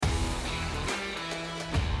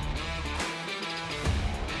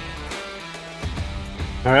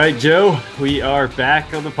All right, Joe, we are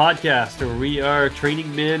back on the podcast where we are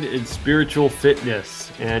training men in spiritual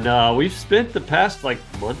fitness. And we've spent the past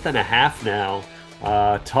month and a half now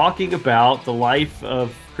talking about the life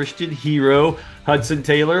of Christian hero Hudson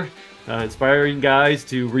Taylor, inspiring guys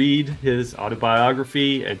to read his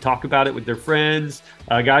autobiography and talk about it with their friends.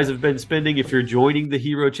 Guys have been spending, if you're joining the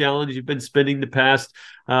Hero Challenge, you've been spending the past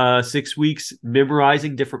 6 weeks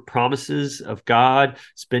memorizing different promises of God,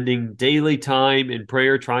 spending daily time in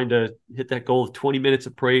prayer, trying to hit that goal of 20 minutes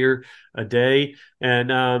of prayer a day. And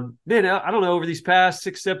man, I don't know, over these past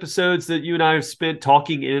 6 episodes that you and I have spent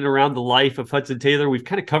talking in and around the life of Hudson Taylor, we've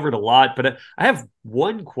kind of covered a lot, but I have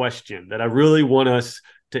one question that I really want us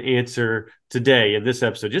to answer today in this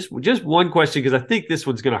episode. Just one question, because I think this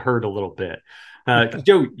one's going to hurt a little bit.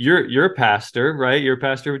 Joe, you're a pastor, right? You're a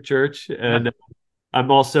pastor of a church, and I'm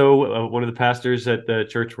also one of the pastors at the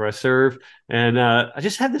church where I serve. And I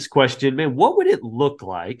just had this question, man, what would it look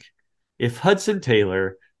like if Hudson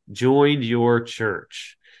Taylor joined your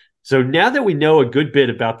church? So now that we know a good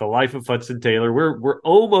bit about the life of Hudson Taylor, we're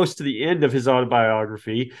almost to the end of his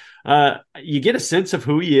autobiography. You get a sense of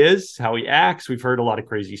who he is, how he acts. We've heard a lot of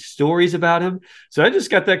crazy stories about him. So I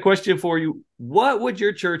just got that question for you. What would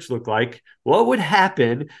your church look like? What would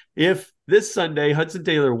happen if this Sunday Hudson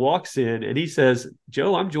Taylor walks in and he says,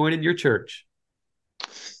 Joe, I'm joining your church?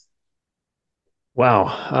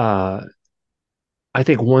 Wow. I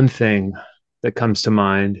think one thing that comes to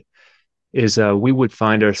mind is we would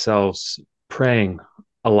find ourselves praying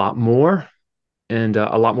a lot more and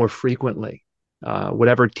a lot more frequently.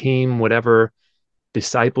 Whatever team, whatever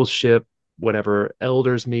discipleship, whatever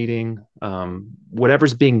elders meeting,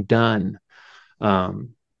 whatever's being done,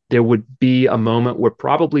 there would be a moment where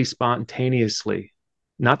probably spontaneously,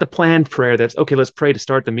 not the planned prayer that's, okay, let's pray to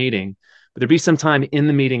start the meeting, but there'd be some time in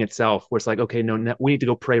the meeting itself where it's like, okay, no, we need to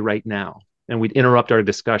go pray right now. And we'd interrupt our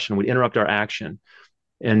discussion, we'd interrupt our action.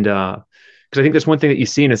 And because I think that's one thing that you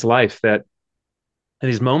see in his life, that in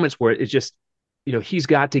these moments where it's just, he's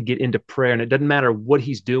got to get into prayer and it doesn't matter what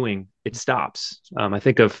he's doing, it stops. I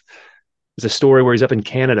think of there's a story where he's up in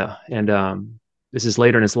Canada and this is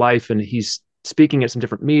later in his life and he's speaking at some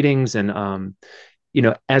different meetings. And,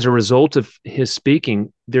 as a result of his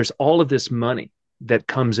speaking, there's all of this money that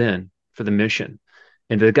comes in for the mission.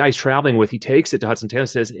 And the guy he's traveling with, he takes it to Hudson Taylor,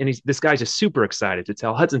 says, and this guy's just super excited to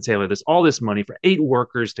tell Hudson Taylor there's all this money for 8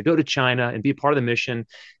 workers to go to China and be a part of the mission. And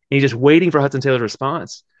he's just waiting for Hudson Taylor's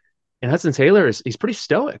response. And Hudson Taylor he's pretty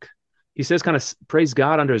stoic. He says kind of praise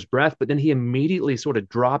God under his breath, but then he immediately sort of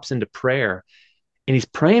drops into prayer. And he's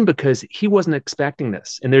praying because he wasn't expecting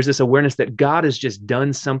this. And there's this awareness that God has just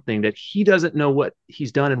done something that he doesn't know what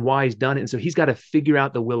he's done and why he's done it. And so he's got to figure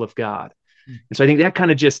out the will of God. And so I think that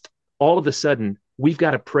kind of just all of a sudden, we've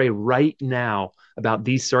got to pray right now about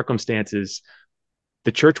these circumstances.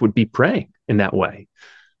 The church would be praying in that way.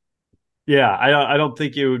 Yeah, I don't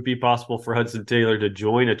think it would be possible for Hudson Taylor to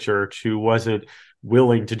join a church who wasn't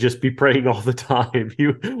willing to just be praying all the time.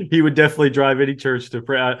 He would definitely drive any church to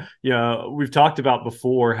pray. We've talked about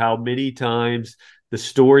before how many times the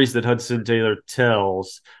stories that Hudson Taylor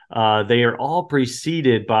tells, they are all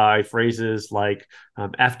preceded by phrases like,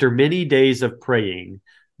 after many days of praying,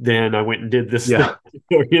 then I went and did this thing.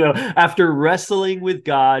 Yeah. After wrestling with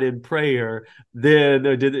God in prayer, then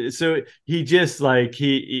I did it. So he just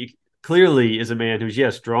he clearly is a man who's,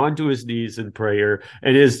 yes, drawn to his knees in prayer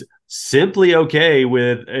and is simply okay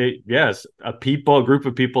with a group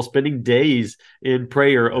of people spending days in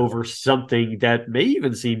prayer over something that may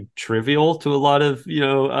even seem trivial to a lot of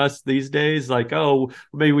us these days, like, oh,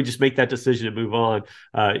 maybe we just make that decision and move on.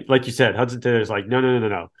 Like you said, Hudson Taylor's like,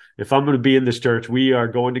 no, if I'm going to be in this church, we are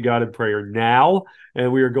going to God in prayer now,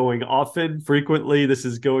 and we are going often, frequently. This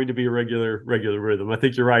is going to be a regular rhythm. I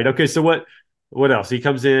think you're right. Okay, so what else? He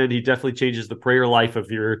comes in, he definitely changes the prayer life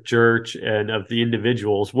of your church and of the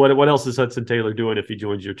individuals. What else is Hudson Taylor doing if he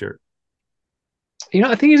joins your church?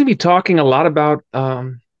 I think he's going to be talking a lot about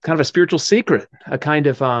kind of a spiritual secret, a kind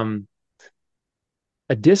of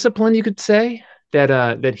a discipline, you could say,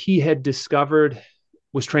 that he had discovered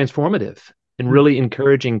was transformative and really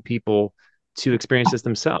encouraging people to experience this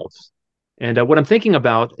themselves. And what I'm thinking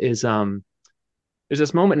about is there's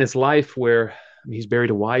this moment in his life where he's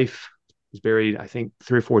buried a wife. He's buried, I think,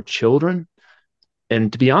 3 or 4 children.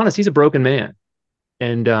 And to be honest, he's a broken man.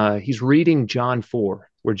 And he's reading John 4,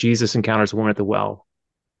 where Jesus encounters a woman at the well.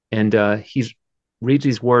 And he's reads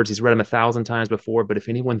these words. He's read them 1,000 times before. But if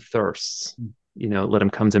anyone thirsts, let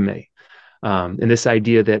him come to me. And this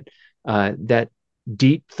idea that that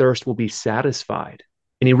deep thirst will be satisfied.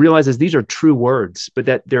 And he realizes these are true words, but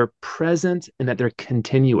that they're present and that they're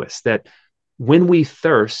continuous. That when we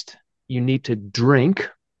thirst, you need to drink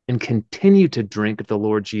and continue to drink of the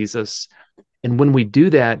Lord Jesus. And when we do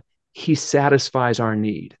that, he satisfies our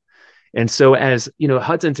need. And so, as you know,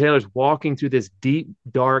 Hudson Taylor's walking through this deep,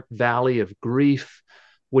 dark valley of grief.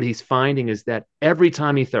 What he's finding is that every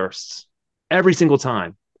time he thirsts, every single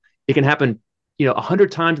time, it can happen,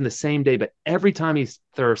 100 times in the same day, but every time he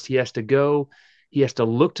thirsts, he has to go, he has to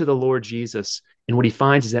look to the Lord Jesus. And what he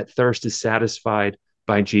finds is that thirst is satisfied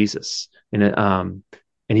by Jesus. And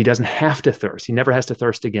he doesn't have to thirst. He never has to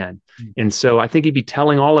thirst again. And so I think he'd be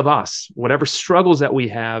telling all of us, whatever struggles that we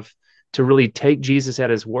have, to really take Jesus at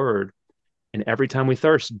his word. And every time we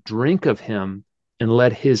thirst, drink of him and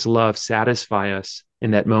let his love satisfy us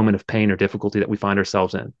in that moment of pain or difficulty that we find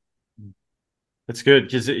ourselves in. That's good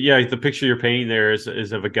because yeah, the picture you're painting there is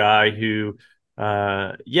of a guy who,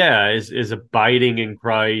 is abiding in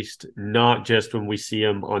Christ, not just when we see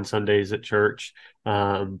him on Sundays at church,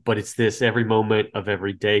 but it's this every moment of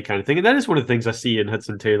every day kind of thing. And that is one of the things I see in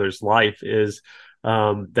Hudson Taylor's life is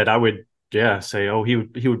that I would say, oh,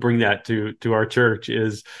 he would bring that to our church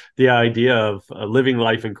is the idea of living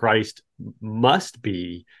life in Christ must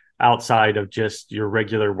be outside of just your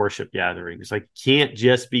regular worship gatherings. Like can't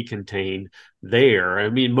just be contained there.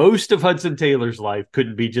 I mean, most of Hudson Taylor's life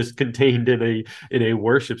couldn't be just contained in a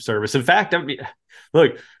worship service. In fact, I mean,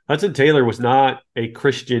 look, Hudson Taylor was not a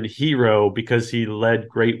Christian hero because he led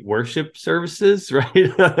great worship services,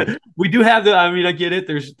 right? We do have I mean, I get it.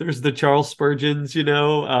 There's the Charles Spurgeons,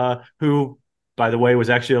 who by the way, was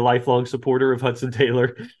actually a lifelong supporter of Hudson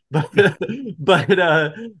Taylor. But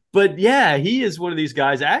but yeah, he is one of these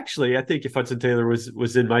guys. Actually, I think if Hudson Taylor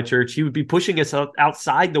was in my church, he would be pushing us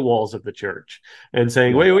outside the walls of the church and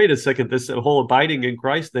saying, Yeah. wait a second, this whole abiding in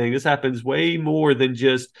Christ thing, this happens way more than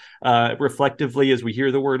just reflectively as we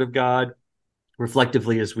hear the word of God,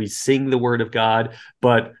 reflectively as we sing the word of God,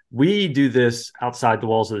 but we do this outside the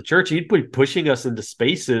walls of the church. He'd be pushing us into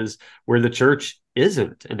spaces where the church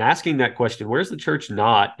isn't and asking that question, where's the church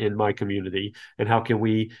not in my community and how can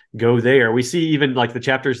we go there? We see even like the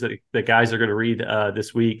chapters that guys are going to read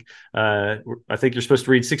this week. I think you're supposed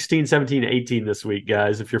to read 16, 17, 18 this week,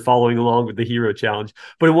 guys, if you're following along with the Hero Challenge.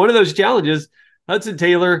 But in one of those challenges, Hudson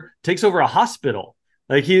Taylor takes over a hospital.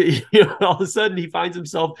 Like all of a sudden he finds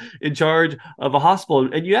himself in charge of a hospital,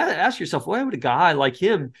 and you have to ask yourself, why would a guy like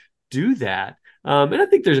him do that? And I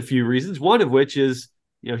think there's a few reasons. One of which is,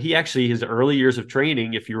 he actually his early years of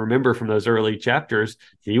training, if you remember from those early chapters,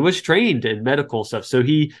 he was trained in medical stuff. So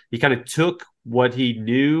he kind of took what he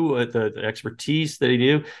knew, the expertise that he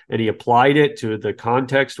knew, and he applied it to the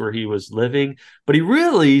context where he was living. But he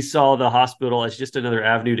really saw the hospital as just another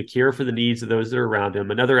avenue to care for the needs of those that are around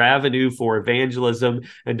him, another avenue for evangelism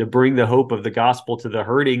and to bring the hope of the gospel to the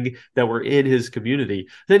hurting that were in his community.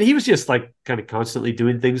 Then he was just like kind of constantly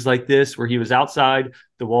doing things like this, where he was outside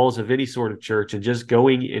the walls of any sort of church and just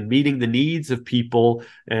going and meeting the needs of people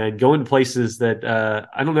and going to places that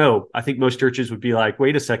I don't know. I think most churches would be like,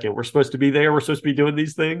 wait a second, we're supposed to be there. We're supposed to be doing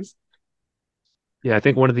these things. Yeah, I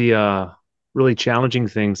think one of the really challenging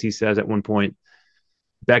things he says at one point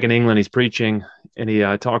back in England, he's preaching and he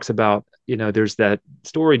talks about, there's that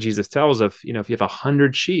story Jesus tells of, if you have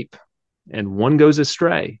 100 sheep and one goes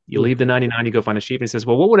astray, you leave the 99, you go find a sheep. And he says,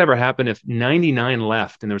 well, what would ever happen if 99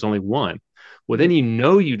 left and there was only one? Well, then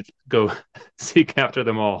you'd go seek after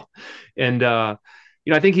them all. And I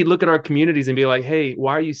think he'd look at our communities and be like, hey,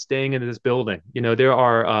 why are you staying in this building? There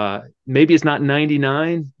are maybe it's not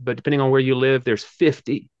 99, but depending on where you live, there's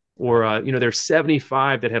 50 or, there's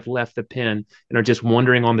 75 that have left the pen and are just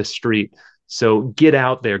wandering on the street. So get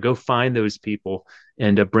out there, go find those people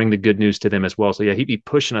and bring the good news to them as well. So yeah, he'd be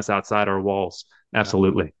pushing us outside our walls.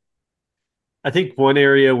 Absolutely. I think one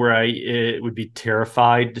area where I would be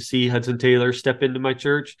terrified to see Hudson Taylor step into my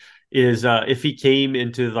church is if he came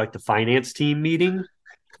into like the finance team meeting.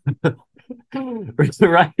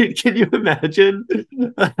 Right? Can you imagine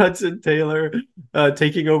Hudson Taylor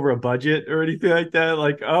taking over a budget or anything like that?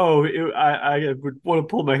 Like, I would want to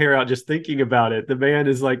pull my hair out just thinking about it. The man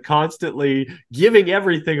is like constantly giving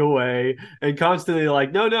everything away and constantly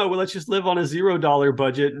like, no, well, let's just live on a $0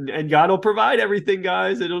 budget and God will provide everything,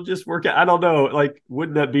 guys. It'll just work out. I don't know. Like,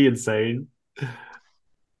 wouldn't that be insane?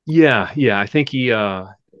 Yeah. I think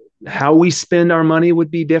how we spend our money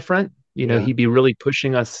would be different. Yeah. He'd be really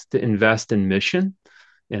pushing us to invest in mission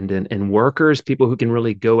and in workers, people who can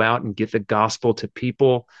really go out and get the gospel to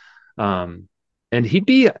people. and he'd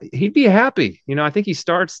be happy. I think he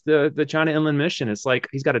starts the China Inland Mission. It's like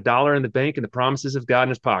he's got $1 in the bank and the promises of God in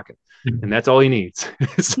his pocket, and that's all he needs.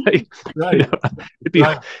 It's like, you Right. know, it'd be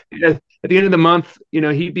Right. at the end of the month,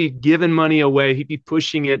 he'd be giving money away. He'd be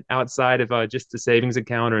pushing it outside of just the savings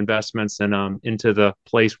account or investments and into the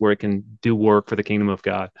place where it can do work for the kingdom of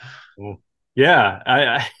God.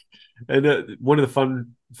 Yeah. And one of the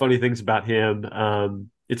funny things about him,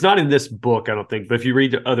 it's not in this book, I don't think, but if you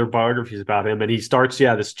read other biographies about him, and he starts,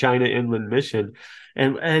 this China Inland Mission,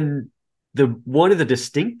 and the one of the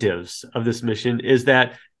distinctives of this mission is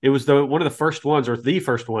that it was one of the first ones, or the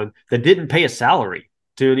first one, that didn't pay a salary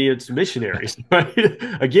to any of its missionaries. Right?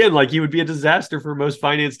 Again, like, he would be a disaster for most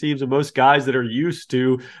finance teams and most guys that are used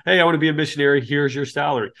to, hey, I want to be a missionary. Here's your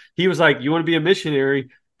salary. He was like, you want to be a missionary?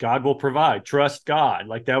 God will provide. Trust God.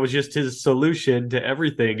 Like, that was just his solution to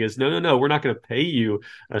everything is no, no, no, we're not going to pay you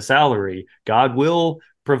a salary. God will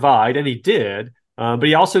provide. And he did. But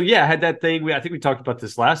he also, had that thing. I think we talked about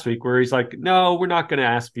this last week where he's like, no, we're not going to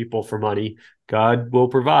ask people for money. God will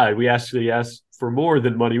provide. We actually ask for more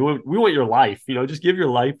than money. We want your life, just give your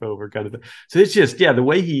life over kind of thing. So it's just, the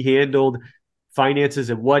way he handled finances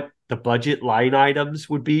and what the budget line items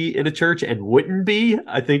would be in a church and wouldn't be,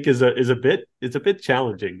 I think is a bit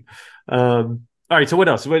challenging. All right. So what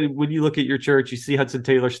else? When you look at your church, you see Hudson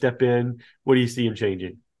Taylor step in. What do you see him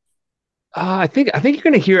changing? I think you're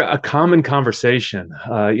going to hear a common conversation.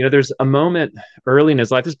 There's a moment early in his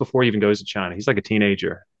life. This is before he even goes to China. He's like a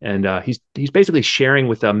teenager, and he's basically sharing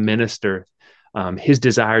with a minister his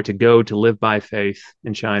desire to go to live by faith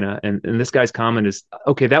in China. And this guy's comment is,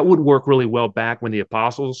 okay, that would work really well back when the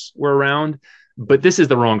apostles were around, but this is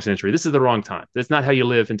the wrong century. This is the wrong time. That's not how you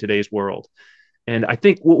live in today's world. And I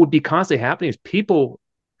think what would be constantly happening is people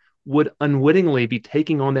would unwittingly be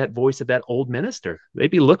taking on that voice of that old minister.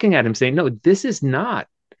 They'd be looking at him saying, no, this is not,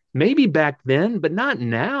 maybe back then, but not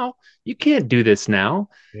now. You can't do this now.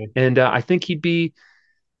 Yeah. And I think he'd be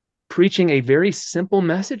preaching a very simple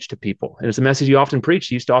message to people. And it's a message he often preached.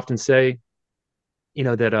 He used to often say,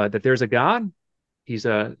 that there's a God. He's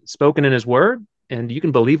spoken in his word, and you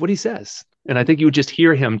can believe what he says. And I think you would just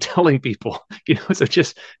hear him telling people, so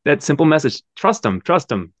just that simple message: trust him,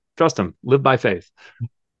 trust him, trust him, live by faith.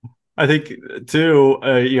 I think too,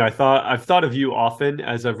 I've thought of you often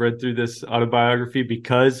as I've read through this autobiography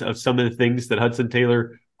because of some of the things that Hudson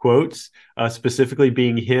Taylor quotes, specifically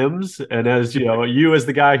being hymns. And as you as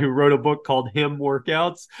the guy who wrote a book called Hymn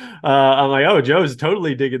Workouts, I'm like, oh, Joe's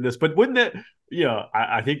totally digging this. But wouldn't it,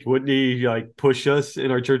 I think, wouldn't he like push us in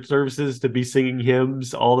our church services to be singing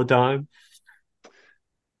hymns all the time?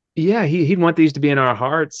 Yeah, he'd want these to be in our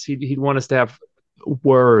hearts. He'd want us to have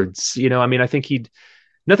words. I think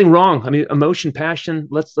nothing wrong. Emotion, passion,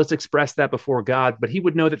 let's express that before God. But he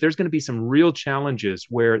would know that there's going to be some real challenges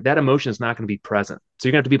where that emotion is not going to be present. So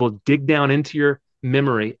you're going to have to be able to dig down into your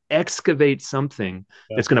memory, excavate something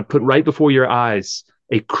that's going to put right before your eyes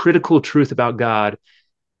a critical truth about God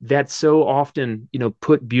that's so often,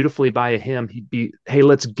 put beautifully by a hymn. He'd be, hey,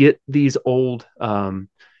 let's get these old,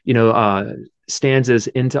 stanzas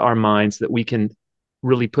into our minds that we can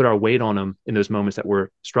really put our weight on them in those moments that we're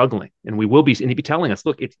struggling. And we will be, and he'd be telling us,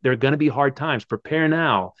 look, there are going to be hard times. Prepare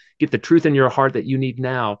now. Get the truth in your heart that you need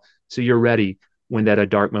now, so you're ready when that a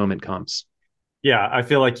dark moment comes. Yeah, I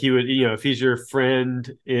feel like he would, if he's your friend,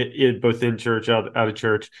 both in church, out of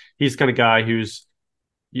church, he's the kind of guy who's,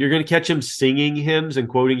 you're going to catch him singing hymns and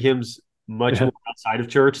quoting hymns much more outside of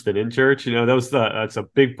church than in church. That's a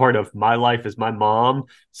big part of my life. Is my mom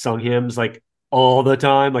sung hymns like all the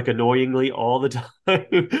time, like annoyingly all the time.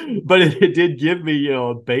 But it did give me,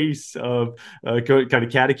 a base of kind of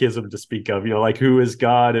catechism to speak of, like, who is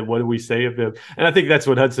God and what do we say of him? And I think that's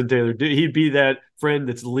what Hudson Taylor did. He'd be that friend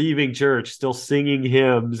that's leaving church, still singing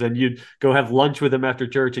hymns, and you'd go have lunch with him after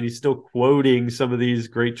church, and he's still quoting some of these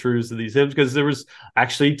great truths of these hymns, because there was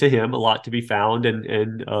actually to him a lot to be found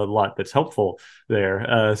and a lot that's helpful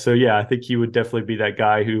there. So yeah, I think he would definitely be that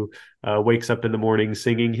guy who wakes up in the morning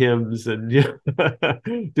singing hymns and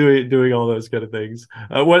doing all those kind of things.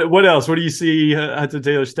 What else? What do you see? Hudson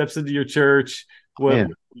Taylor steps into your church.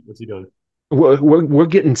 What's he doing? We're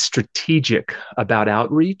getting strategic about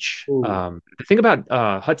outreach. Ooh. The thing about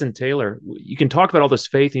Hudson Taylor, you can talk about all this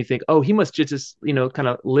faith and you think, oh, he must just kind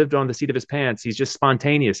of lived on the seat of his pants. He's just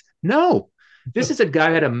spontaneous. No, this is a guy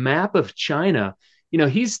who had a map of China.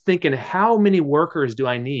 He's thinking, how many workers do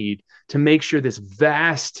I need to make sure this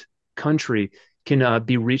vast country can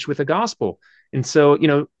be reached with the gospel? And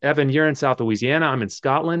so, Evan, you're in South Louisiana. I'm in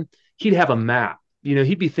Scotland. He'd have a map.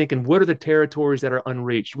 He'd be thinking, what are the territories that are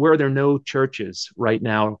unreached? Where are there no churches right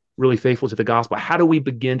now really faithful to the gospel? How do we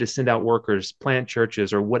begin to send out workers, plant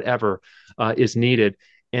churches, or whatever is needed?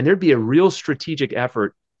 And there'd be a real strategic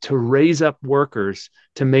effort to raise up workers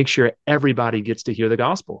to make sure everybody gets to hear the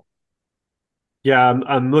gospel. Yeah,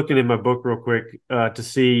 I'm looking in my book real quick to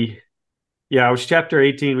see. Yeah, it was chapter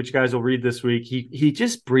 18, which you guys will read this week. He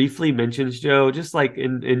just briefly mentions, Joe, just like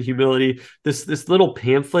in humility, this little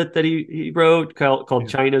pamphlet that he wrote called Yeah.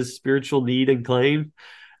 China's Spiritual Need and Claim.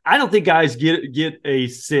 I don't think guys get a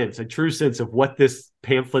true sense of what this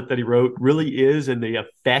pamphlet that he wrote really is and the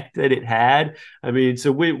effect that it had. I mean,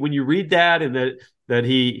 so when you read that and that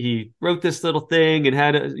he wrote this little thing and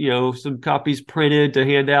had some copies printed to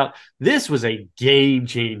hand out, this was a game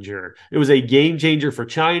changer. It was a game changer for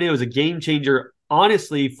China. It was a game changer,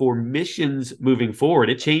 honestly, for missions moving forward.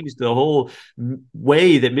 It changed the whole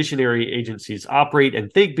way that missionary agencies operate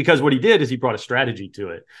and think, because what he did is he brought a strategy to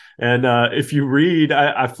it. And if you read,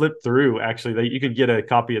 I flipped through, actually, you can get a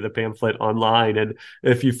copy of the pamphlet online. And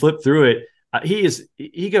if you flip through it,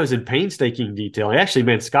 he goes in painstaking detail. Actually,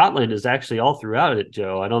 man, Scotland is actually all throughout it,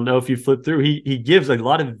 Joe. I don't know if you flip through. He gives a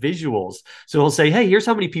lot of visuals. So he'll say, "Hey, here's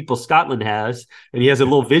how many people Scotland has," and he has a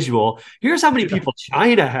little visual. Here's how many people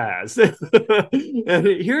China has, and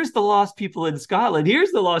here's the lost people in Scotland.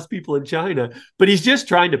 Here's the lost people in China. But he's just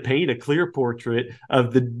trying to paint a clear portrait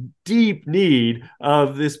of the deep need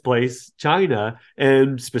of this place, China,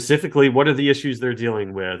 and specifically, what are the issues they're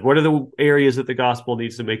dealing with? What are the areas that the gospel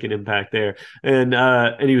needs to make an impact there? And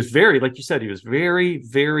he was very, like you said, he was very,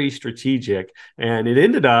 very strategic. And it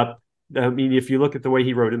ended up, I mean, if you look at the way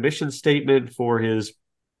he wrote a mission statement for his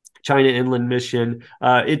China Inland Mission,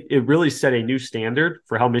 it really set a new standard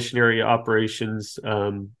for how missionary operations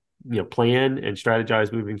plan and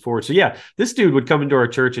strategize moving forward. So yeah, this dude would come into our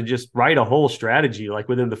church and just write a whole strategy like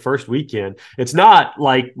within the first weekend. It's not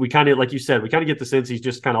like we kind of, like you said, we kind of get the sense he's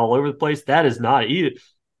just kind of all over the place. That is not.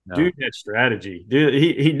 No. Dude had strategy. Dude,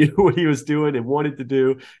 he knew what he was doing and wanted to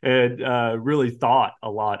do, and really thought a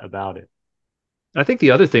lot about it. I think the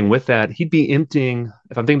other thing with that, he'd be emptying,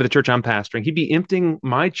 if I'm thinking of the church I'm pastoring, he'd be emptying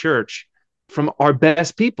my church from our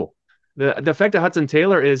best people. The effect of Hudson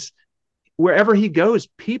Taylor is wherever he goes,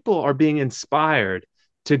 people are being inspired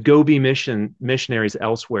to go be missionaries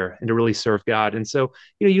elsewhere and to really serve God. And so,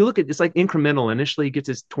 you look at it's like incremental. Initially, he gets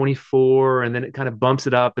his 24, and then it kind of bumps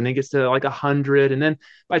it up, and then gets to like 100, and then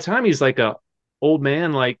by the time he's like a old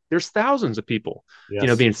man, like there's thousands of people,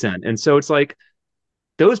 Yes. being sent. And so it's like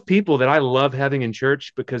those people that I love having in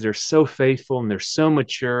church because they're so faithful and they're so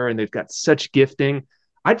mature and they've got such gifting.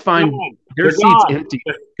 I'd find their They're seats gone. empty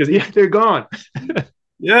because they're gone.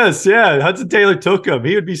 Yes, yeah. Hudson Taylor took him.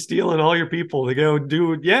 He would be stealing all your people to go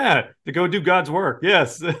do God's work.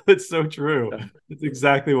 Yes, it's so true. It's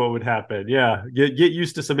exactly what would happen. Yeah, get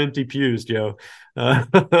used to some empty pews, Joe. All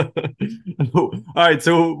right.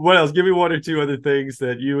 So, what else? Give me one or two other things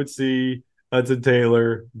that you would see Hudson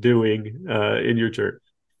Taylor doing in your church.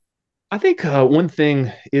 I think one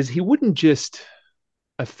thing is he wouldn't just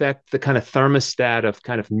affect the kind of thermostat of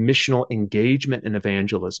kind of missional engagement and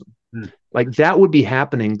evangelism. Hmm. Like that would be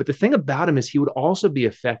happening. But the thing about him is he would also be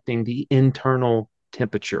affecting the internal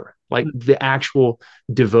temperature, like the actual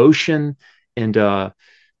devotion and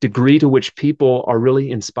degree to which people are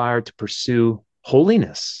really inspired to pursue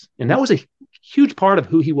holiness. And that was a huge part of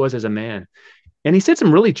who he was as a man. And he said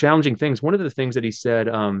some really challenging things. One of the things that he said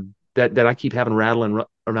that I keep having rattling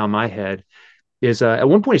around my head is at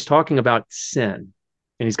one point he's talking about sin.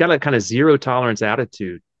 And he's got a kind of zero tolerance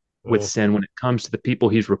attitude with sin when it comes to the people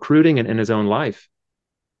he's recruiting and in his own life.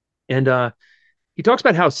 And he talks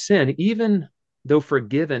about how sin, even though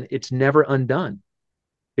forgiven, it's never undone.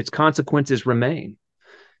 Its consequences remain.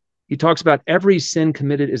 He talks about every sin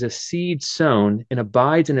committed is a seed sown and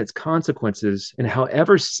abides in its consequences. And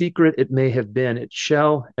however secret it may have been, it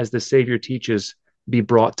shall, as the Savior teaches, be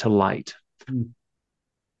brought to light.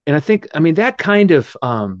 And I mean, that kind of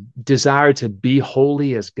desire to be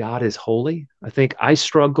holy as God is holy, I think I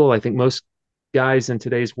struggle. I think most guys in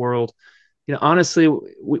today's world, honestly,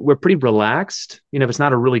 we're pretty relaxed. If it's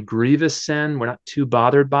not a really grievous sin, we're not too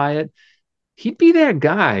bothered by it. He'd be that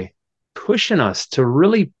guy pushing us to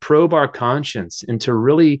really probe our conscience and to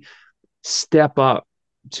really step up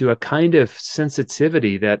to a kind of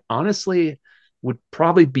sensitivity that honestly would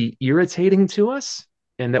probably be irritating to us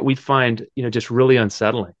and that we'd find, just really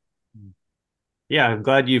unsettling. Yeah, I'm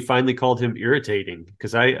glad you finally called him irritating,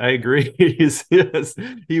 because I agree. Yes,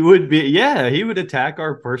 he would be. Yeah, he would attack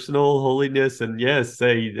our personal holiness and yes,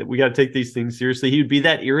 say that we got to take these things seriously. He would be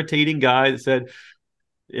that irritating guy that said,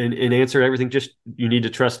 and answer everything, just you need to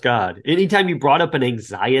trust God. Anytime you brought up an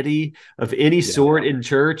anxiety of any sort in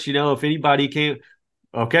church, if anybody came,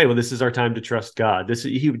 okay, well, this is our time to trust God.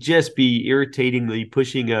 He would just be irritatingly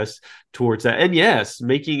pushing us towards that. And yes,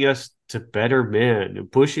 making us to better men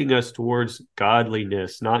and pushing us towards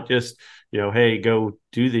godliness, not just, hey, go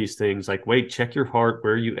do these things. Like, wait, check your heart.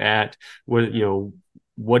 Where are you at? What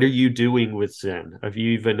are you doing with sin? Have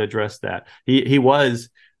you even addressed that? He was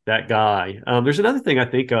that guy. There's another thing I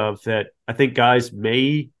think of that I think guys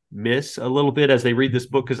may miss a little bit as they read this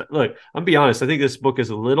book. Because look, I'm be honest, I think this book is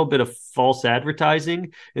a little bit of false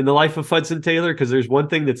advertising in the life of Hudson Taylor, because there's one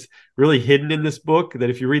thing that's really hidden in this book that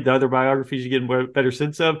if you read the other biographies, you get a better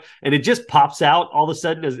sense of, and it just pops out all of a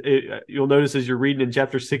sudden. You'll notice as you're reading in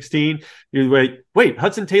chapter 16, you're like, wait,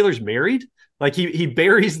 Hudson Taylor's married? Like he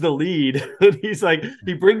buries the lead and he's like,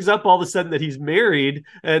 he brings up all of a sudden that he's married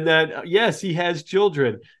and that, yes, he has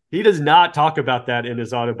children. He does not talk about that in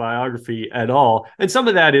his autobiography at all. And some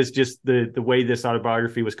of that is just the way this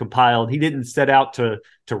autobiography was compiled. He didn't set out to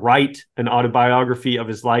write an autobiography of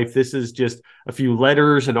his life. This is just a few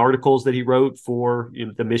letters and articles that he wrote for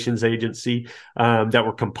the missions agency that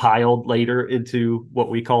were compiled later into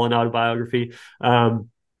what we call an autobiography.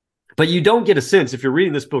 But you don't get a sense, if you're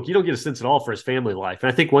reading this book, you don't get a sense at all for his family life.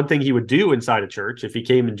 And I think one thing he would do inside a church, if he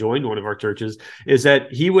came and joined one of our churches, is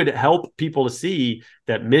that he would help people to see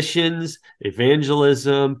that missions,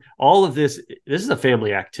 evangelism, all of this is a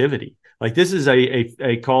family activity. Like this is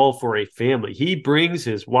a call for a family. He brings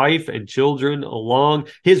his wife and children along.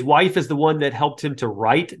 His wife is the one that helped him to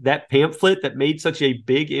write that pamphlet that made such a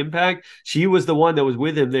big impact. She was the one that was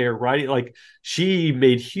with him there writing. Like she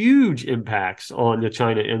made huge impacts on the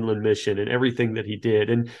China Inland Mission and everything that he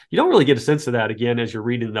did. And you don't really get a sense of that again as you're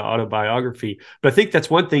reading the autobiography. But I think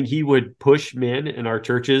that's one thing he would push men in our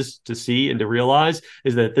churches to see and to realize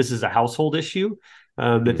is that this is a household issue.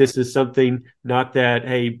 That this is something not that,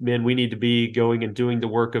 hey, men, we need to be going and doing the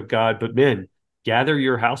work of God, but men, gather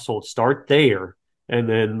your household, start there, and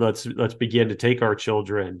then let's begin to take our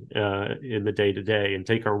children in the day to day and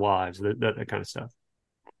take our wives, that kind of stuff.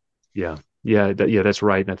 That's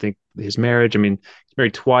right. And I think his marriage, I mean, he's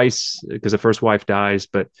married twice because the first wife dies,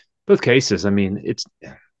 but both cases, I mean,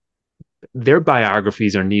 their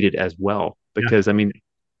biographies are needed as well because, I mean,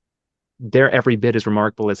 they're every bit as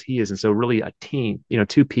remarkable as he is. And so really a team,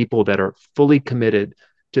 two people that are fully committed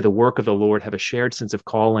to the work of the Lord, have a shared sense of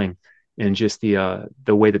calling and just the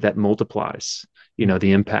way that multiplies,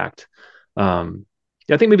 the impact. I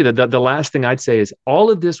think maybe the last thing I'd say is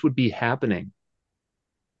all of this would be happening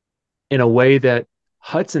in a way that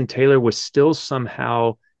Hudson Taylor was still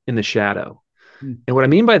somehow in the shadow. And what I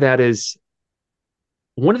mean by that is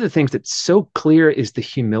one of the things that's so clear is the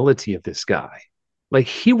humility of this guy. Like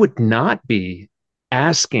he would not be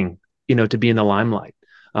asking, to be in the limelight.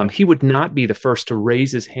 He would not be the first to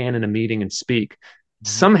raise his hand in a meeting and speak.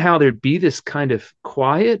 Somehow there'd be this kind of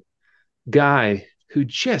quiet guy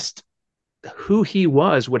who he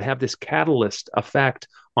was would have this catalyst effect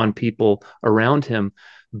on people around him.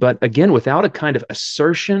 But again, without a kind of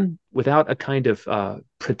assertion, without a kind of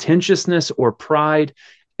pretentiousness or pride,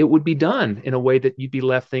 it would be done in a way that you'd be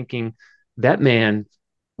left thinking, that man,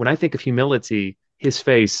 when I think of humility, his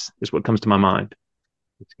face is what comes to my mind.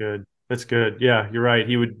 That's good. Yeah, you're right.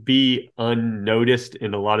 He would be unnoticed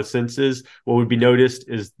in a lot of senses. What would be noticed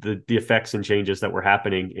is the effects and changes that were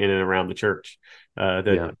happening in and around the church.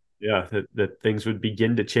 That things would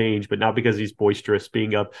begin to change, but not because he's boisterous,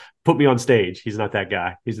 being up, put me on stage. He's not that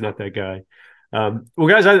guy. Well,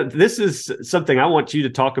 guys, this is something I want you to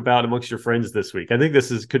talk about amongst your friends this week. I think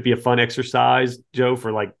could be a fun exercise, Joe,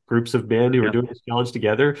 for like groups of men who are doing this challenge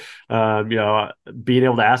together. Being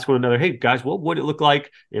able to ask one another, hey, guys, what would it look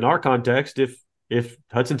like in our context if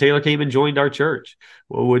Hudson Taylor came and joined our church?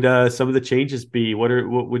 What would some of the changes be? What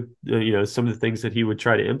would some of the things that he would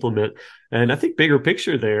try to implement? And I think bigger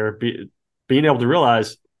picture there, being able to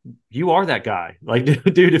realize, you are that guy. Like,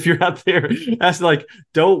 dude, if you're out there, that's like,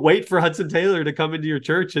 don't wait for Hudson Taylor to come into your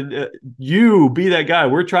church and you be that guy.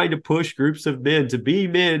 We're trying to push groups of men to be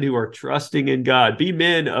men who are trusting in God, be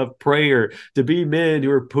men of prayer, to be men who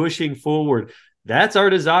are pushing forward. That's our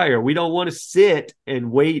desire. We don't want to sit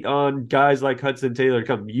and wait on guys like Hudson Taylor to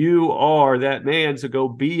come. You are that man, so go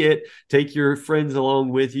be it. Take your friends along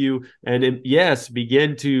with you. And yes,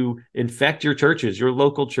 begin to infect your churches, your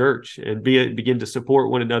local church, and begin to support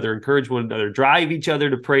one another, encourage one another, drive each other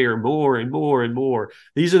to prayer more and more and more.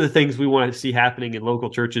 These are the things we want to see happening in local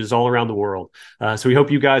churches all around the world. So we hope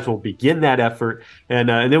you guys will begin that effort. And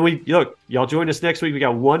then y'all join us next week. We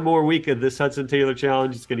got one more week of this Hudson Taylor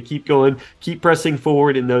Challenge. It's going to keep going, keep pressing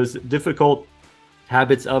forward in those difficult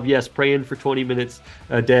habits of, praying for 20 minutes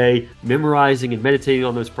a day, memorizing and meditating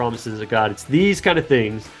on those promises of God. It's these kind of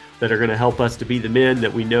things that are going to help us to be the men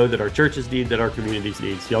that we know that our churches need, that our communities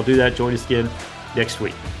need. So y'all do that. Join us again next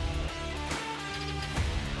week.